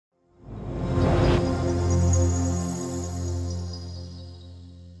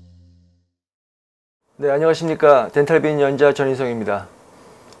네, 안녕하십니까. 덴탈비인 연자 전인성입니다.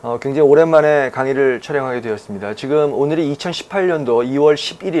 굉장히 오랜만에 강의를 촬영하게 되었습니다. 지금 오늘이 2018년도 2월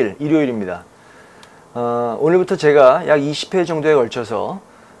 11일 일요일입니다. 오늘부터 제가 약 20회 정도에 걸쳐서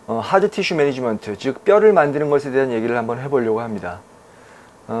하드 티슈 매니지먼트, 즉 뼈를 만드는 것에 대한 얘기를 한번 해보려고 합니다.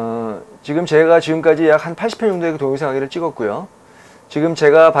 지금 제가 지금까지 약 한 80회 정도의 동영상 강의를 찍었고요. 지금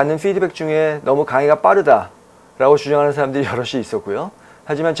제가 받는 피드백 중에 너무 강의가 빠르다 라고 주장하는 사람들이 여럿이 있었고요.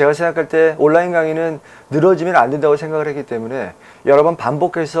 하지만 제가 생각할 때 온라인 강의는 늘어지면 안 된다고 생각을 했기 때문에 여러 번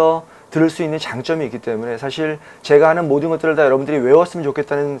반복해서 들을 수 있는 장점이 있기 때문에 사실 제가 하는 모든 것들을 다 여러분들이 외웠으면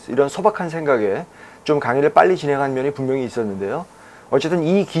좋겠다는 이런 소박한 생각에 좀 강의를 빨리 진행한 면이 분명히 있었는데요. 어쨌든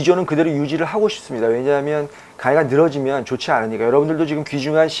이 기조는 그대로 유지를 하고 싶습니다. 왜냐하면 강의가 늘어지면 좋지 않으니까. 여러분들도 지금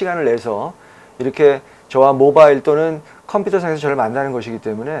귀중한 시간을 내서 이렇게 저와 모바일 또는 컴퓨터상에서 저를 만나는 것이기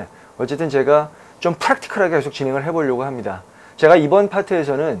때문에 어쨌든 제가 좀 프랙티컬하게 계속 진행을 해보려고 합니다. 제가 이번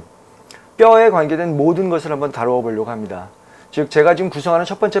파트에서는 뼈에 관계된 모든 것을 한번 다루어 보려고 합니다. 즉 제가 지금 구성하는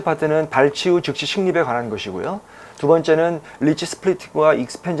첫 번째 파트는 발치후 즉시 식립에 관한 것이고요. 두 번째는 리치 스플리팅과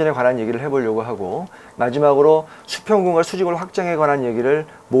익스펜전에 관한 얘기를 해보려고 하고, 마지막으로 수평공과 수직을 확장에 관한 얘기를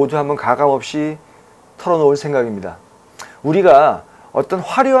모두 한번 가감없이 털어놓을 생각입니다. 우리가 어떤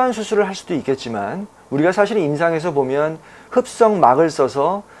화려한 수술을 할 수도 있겠지만 우리가 사실 임상에서 보면 흡성막을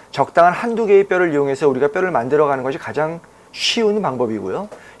써서 적당한 한두 개의 뼈를 이용해서 우리가 뼈를 만들어가는 것이 가장 쉬운 방법이고요.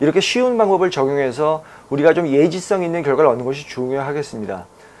 이렇게 쉬운 방법을 적용해서 우리가 좀 예지성 있는 결과를 얻는 것이 중요하겠습니다.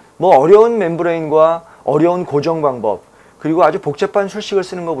 뭐 어려운 멤브레인과 어려운 고정 방법, 그리고 아주 복잡한 술식을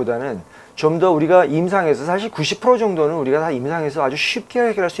쓰는 것보다는 좀 더 우리가 임상에서 사실 90% 정도는 우리가 다 임상에서 아주 쉽게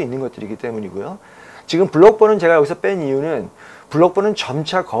해결할 수 있는 것들이기 때문이고요. 지금 블록본은 제가 여기서 뺀 이유는 블록본은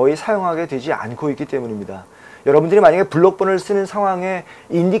점차 거의 사용하게 되지 않고 있기 때문입니다. 여러분들이 만약에 블록본을 쓰는 상황에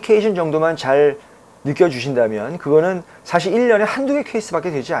인디케이션 정도만 잘 느껴주신다면 그거는 사실 1년에 한두 개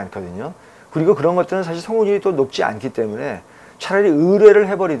케이스밖에 되지 않거든요. 그리고 그런 것들은 사실 성공률이 또 높지 않기 때문에 차라리 의뢰를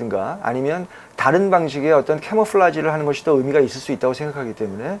해버리든가 아니면 다른 방식의 어떤 캐모플라지를 하는 것이 더 의미가 있을 수 있다고 생각하기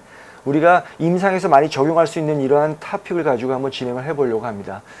때문에 우리가 임상에서 많이 적용할 수 있는 이러한 토픽을 가지고 한번 진행을 해보려고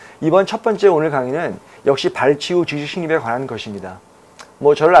합니다. 이번 첫 번째 오늘 강의는 역시 발치후 즉시 식립에 관한 것입니다.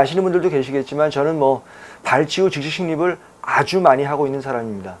 뭐 저를 아시는 분들도 계시겠지만 저는 뭐 발치후 즉시 식립을 아주 많이 하고 있는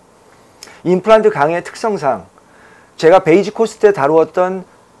사람입니다. 임플란트 강의의 특성상 제가 베이직 코스 때 다루었던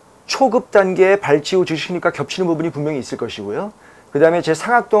초급 단계의 발치후 즉시 식립과 겹치는 부분이 분명히 있을 것이고요. 그 다음에 제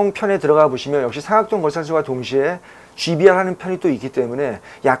상악동 편에 들어가 보시면 역시 상악동 거상술과 동시에 GBR 하는 편이 또 있기 때문에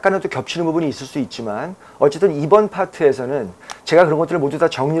약간은 또 겹치는 부분이 있을 수 있지만 어쨌든 이번 파트에서는 제가 그런 것들을 모두 다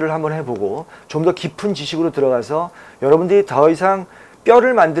정리를 한번 해보고 좀 더 깊은 지식으로 들어가서 여러분들이 더 이상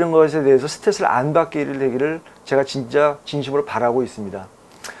뼈를 만드는 것에 대해서 스트레스를 안 받게 되기를 제가 진짜 진심으로 바라고 있습니다.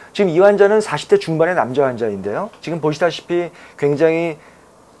 지금 이 환자는 40대 중반의 남자 환자인데요. 지금 보시다시피 굉장히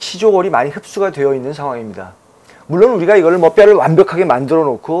치조골이 많이 흡수가 되어 있는 상황입니다. 물론 우리가 이거를 뭐 뼈를 완벽하게 만들어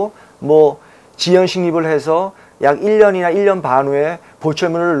놓고 뭐 지연 식립을 해서 약 1년이나 1년 반 후에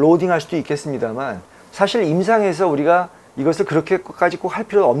보철물을 로딩할 수도 있겠습니다만 사실 임상에서 우리가 이것을 그렇게까지 꼭 할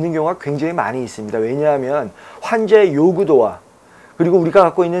필요 없는 경우가 굉장히 많이 있습니다. 왜냐하면 환자의 요구도와 그리고 우리가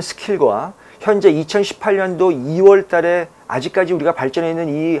갖고 있는 스킬과 현재 2018년도 2월 달에 아직까지 우리가 발전해 있는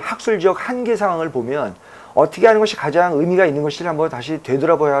이 학술적 한계 상황을 보면 어떻게 하는 것이 가장 의미가 있는 것인지 한번 다시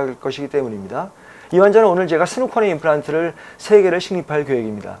되돌아봐야 할 것이기 때문입니다. 이 환자는 오늘 제가 스누코너 임플란트를 3개를 식립할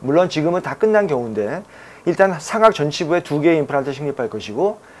계획입니다. 물론 지금은 다 끝난 경우인데 일단 상악 전치부에 2개의 임플란트 식립할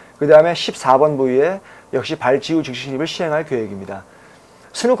것이고 그 다음에 14번 부위에 역시 발치후 즉시 식립을 시행할 계획입니다.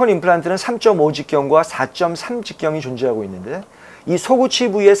 스누코너 임플란트는 3.5 직경과 4.3 직경이 존재하고 있는데 이 소구치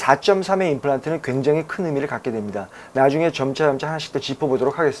부위의 4.3의 임플란트는 굉장히 큰 의미를 갖게 됩니다. 나중에 점차 하나씩 더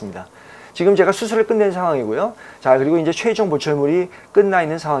짚어보도록 하겠습니다. 지금 제가 수술을 끝낸 상황이고요. 자, 그리고 이제 최종 보철물이 끝나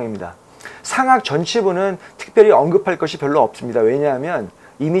있는 상황입니다. 상악 전치부는 특별히 언급할 것이 별로 없습니다. 왜냐하면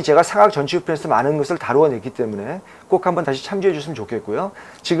이미 제가 상악 전치부 편에서 많은 것을 다루어냈기 때문에 꼭 한번 다시 참조해 주시면 좋겠고요.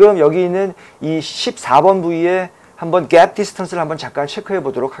 지금 여기 있는 이 14번 부위에 한번 갭 디스턴스를 한번 잠깐 체크해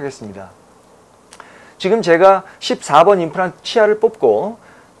보도록 하겠습니다. 지금 제가 14번 임플란트 치아를 뽑고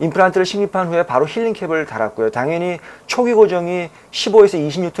임플란트를 식립한 후에 바로 힐링캡을 달았고요. 당연히 초기 고정이 15에서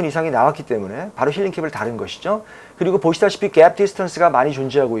 20뉴턴 이상이 나왔기 때문에 바로 힐링캡을 달은 것이죠. 그리고 보시다시피 갭 디스턴스가 많이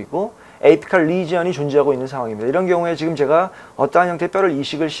존재하고 있고 에이피칼 리지언이 존재하고 있는 상황입니다. 이런 경우에 지금 제가 어떠한 형태의 뼈를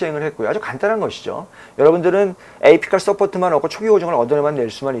이식을 시행을 했고요. 아주 간단한 것이죠. 여러분들은 에이피칼 서포트만 얻고 초기 고정을 얻어내만 낼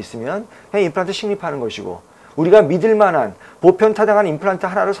수만 있으면 그냥 임플란트 식립하는 것이고 우리가 믿을 만한 보편타당한 임플란트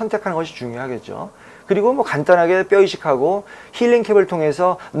하나를 선택하는 것이 중요하겠죠. 그리고 뭐 간단하게 뼈 이식하고 힐링캡을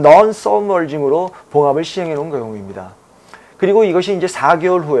통해서 넌 서머징으로 봉합을 시행해 놓은 경우입니다. 그리고 이것이 이제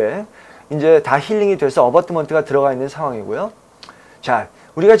 4개월 후에 이제 다 힐링이 돼서 어버트먼트가 들어가 있는 상황이고요. 자,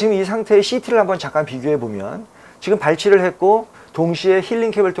 우리가 지금 이 상태의 CT를 한번 잠깐 비교해 보면 지금 발치를 했고 동시에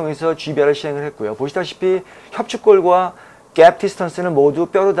힐링캡을 통해서 GBR을 시행을 했고요. 보시다시피 협축골과 갭 디스턴스는 모두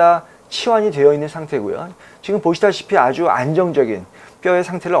뼈로 다 치환이 되어 있는 상태고요. 지금 보시다시피 아주 안정적인 뼈의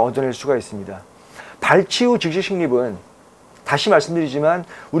상태를 얻어낼 수가 있습니다. 발치 후 즉시 식립은 다시 말씀드리지만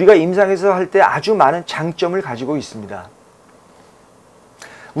우리가 임상에서 할 때 아주 많은 장점을 가지고 있습니다.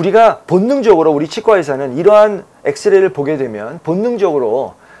 우리가 본능적으로 우리 치과의사는 이러한 엑스레이를 보게 되면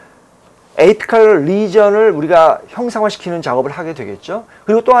본능적으로 에이피칼 리전을 우리가 형상화시키는 작업을 하게 되겠죠.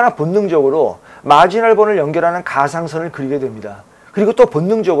 그리고 또 하나 본능적으로 마지널 본을 연결하는 가상선을 그리게 됩니다. 그리고 또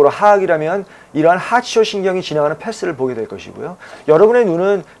본능적으로 하악이라면 이러한 하치오 신경이 지나가는 패스를 보게 될 것이고요. 여러분의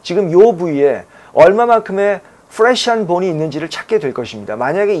눈은 지금 이 부위에 얼마만큼의 프레시한 본이 있는지를 찾게 될 것입니다.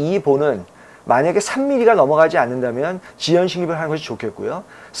 만약에 이 본은 만약에 3mm가 넘어가지 않는다면 지연 식립을 하는 것이 좋겠고요.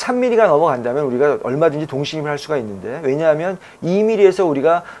 3mm가 넘어간다면 우리가 얼마든지 동식립을 할 수가 있는데, 왜냐하면 2mm에서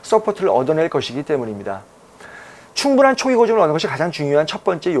우리가 서포트를 얻어낼 것이기 때문입니다. 충분한 초기 고정을 얻는 것이 가장 중요한 첫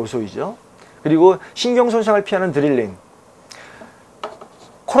번째 요소이죠. 그리고 신경 손상을 피하는 드릴링.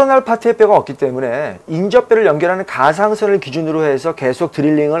 코로날 파트의 뼈가 없기 때문에 인접뼈를 연결하는 가상선을 기준으로 해서 계속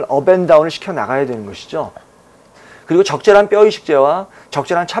드릴링을 업앤다운을 시켜 나가야 되는 것이죠. 그리고 적절한 뼈 이식제와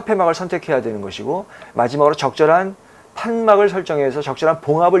적절한 차폐막을 선택해야 되는 것이고, 마지막으로 적절한 판막을 설정해서 적절한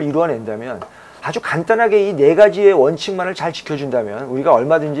봉합을 이루어낸다면, 아주 간단하게 이 네 가지의 원칙만을 잘 지켜준다면 우리가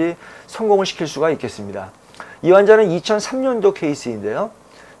얼마든지 성공을 시킬 수가 있겠습니다. 이 환자는 2003년도 케이스인데요.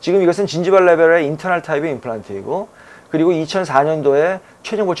 지금 이것은 진지발 레벨의 인터널 타입의 임플란트이고, 그리고 2004년도에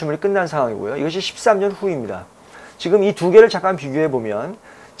최종 보충물이 끝난 상황이고요. 이것이 13년 후입니다. 지금 이 두 개를 잠깐 비교해 보면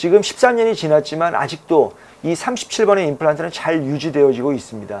지금 13년이 지났지만 아직도 이 37번의 임플란트는 잘 유지되어지고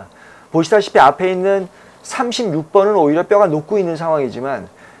있습니다. 보시다시피 앞에 있는 36번은 오히려 뼈가 녹고 있는 상황이지만,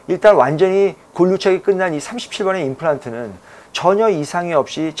 일단 완전히 골유착이 끝난 이 37번의 임플란트는 전혀 이상이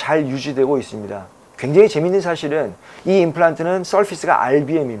없이 잘 유지되고 있습니다. 굉장히 재밌는 사실은 이 임플란트는 서피스가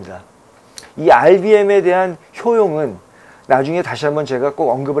RBM입니다. 이 RBM에 대한 효용은 나중에 다시 한번 제가 꼭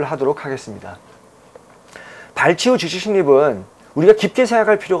언급을 하도록 하겠습니다. 발치 후 즉시 식립은 우리가 깊게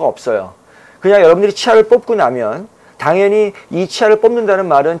생각할 필요가 없어요. 그냥 여러분들이 치아를 뽑고 나면 당연히 이 치아를 뽑는다는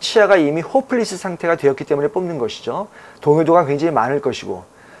말은 치아가 이미 호플리스 상태가 되었기 때문에 뽑는 것이죠. 동요도가 굉장히 많을 것이고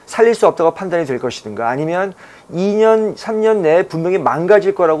살릴 수 없다고 판단이 될 것이든가, 아니면 2년, 3년 내에 분명히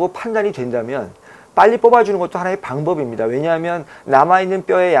망가질 거라고 판단이 된다면 빨리 뽑아주는 것도 하나의 방법입니다. 왜냐하면 남아있는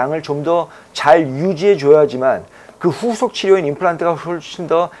뼈의 양을 좀 더 잘 유지해 줘야지만 그 후속 치료인 임플란트가 훨씬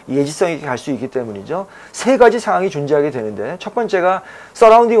더 예지성 있게 갈 수 있기 때문이죠. 세 가지 상황이 존재하게 되는데, 첫 번째가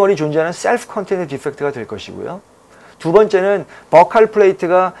서라운딩 원이 존재하는 셀프 컨테인트 디펙트가 될 것이고요. 두 번째는 버칼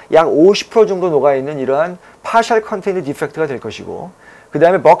플레이트가 약 50% 정도 녹아있는 이러한 파셜 컨테인트 디펙트가 될 것이고, 그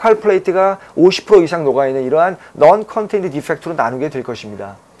다음에 버칼 플레이트가 50% 이상 녹아있는 이러한 넌 컨테인트 디펙트로 나누게 될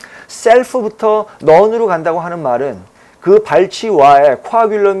것입니다. 셀프부터 넌으로 간다고 하는 말은 그 발치와의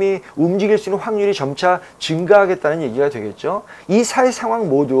코아뷸럼이 움직일 수 있는 확률이 점차 증가하겠다는 얘기가 되겠죠. 이 세 상황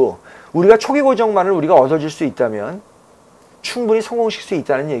모두 우리가 초기 고정만을 우리가 얻어질 수 있다면 충분히 성공시킬 수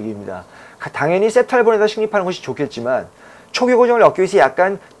있다는 얘기입니다. 당연히 septalbone에다 식립하는 것이 좋겠지만, 초기 고정을 얻기 위해서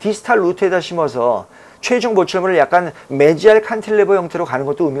약간 디스탈 루트에다 심어서 최종 보철물을 약간 메지알 칸틸레버 형태로 가는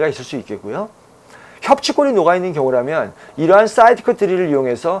것도 의미가 있을 수 있겠고요. 협축골이 녹아있는 경우라면 이러한 사이드컷 드릴을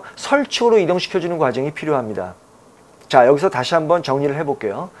이용해서 설축으로 이동시켜주는 과정이 필요합니다. 자, 여기서 다시 한번 정리를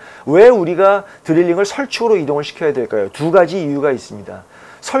해볼게요. 왜 우리가 드릴링을 설축으로 이동을 시켜야 될까요? 두 가지 이유가 있습니다.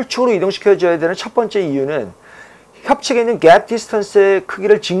 설축으로 이동시켜줘야 되는 첫 번째 이유는 협측에 있는 갭 디스턴스의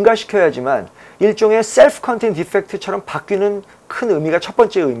크기를 증가시켜야지만 일종의 셀프 컨테인 디펙트처럼 바뀌는 큰 의미가 첫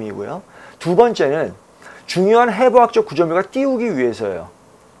번째 의미이고요. 두 번째는 중요한 해부학적 구조물과 띄우기 위해서예요.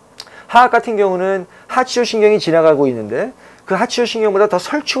 하악 같은 경우는 하치오 신경이 지나가고 있는데 그 하치오 신경보다 더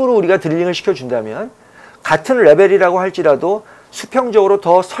설축으로 우리가 드릴링을 시켜준다면 같은 레벨이라고 할지라도 수평적으로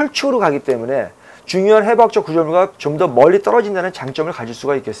더 설축으로 가기 때문에 중요한 해부학적 구조물과 좀 더 멀리 떨어진다는 장점을 가질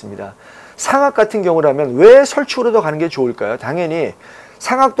수가 있겠습니다. 상악 같은 경우라면 왜 설축으로 더 가는 게 좋을까요? 당연히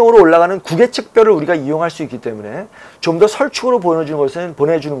상악동으로 올라가는 구개측뼈를 우리가 이용할 수 있기 때문에 좀 더 설축으로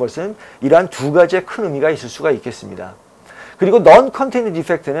보내주는 것은 이러한 두 가지의 큰 의미가 있을 수가 있겠습니다. 그리고 넌 컨테인트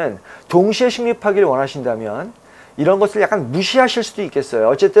디펙트는 동시에 식립하기를 원하신다면 이런 것을 약간 무시하실 수도 있겠어요.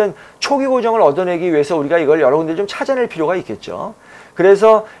 어쨌든 초기 고정을 얻어내기 위해서 우리가 이걸 여러 군데 좀 찾아낼 필요가 있겠죠.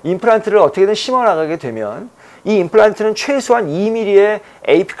 그래서 임플란트를 어떻게든 심어 나가게 되면 이 임플란트는 최소한 2mm의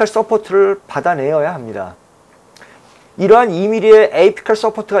에이피칼 서포트를 받아내어야 합니다. 이러한 2mm의 에이피칼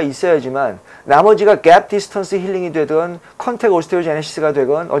서포트가 있어야지만 나머지가 갭 디스턴스 힐링이 되든 컨택 오스테오제네시스가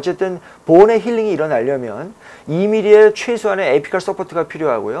되건 어쨌든 본의 힐링이 일어나려면 2mm의 최소한의 에피칼 서포트가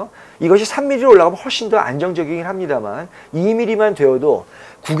필요하고요. 이것이 3mm로 올라가면 훨씬 더 안정적이긴 합니다만 2mm만 되어도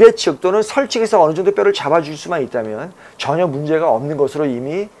구개측 또는 설측에서 어느 정도 뼈를 잡아줄 수만 있다면 전혀 문제가 없는 것으로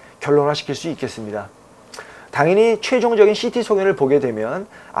이미 결론화시킬 수 있겠습니다. 당연히 최종적인 CT 소견을 보게 되면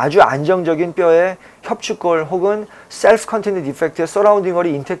아주 안정적인 뼈의 협축골 혹은 셀프 컨텐트 디펙트의 서라운딩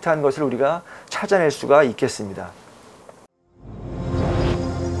홀이 인택트한 것을 우리가 찾아낼 수가 있겠습니다.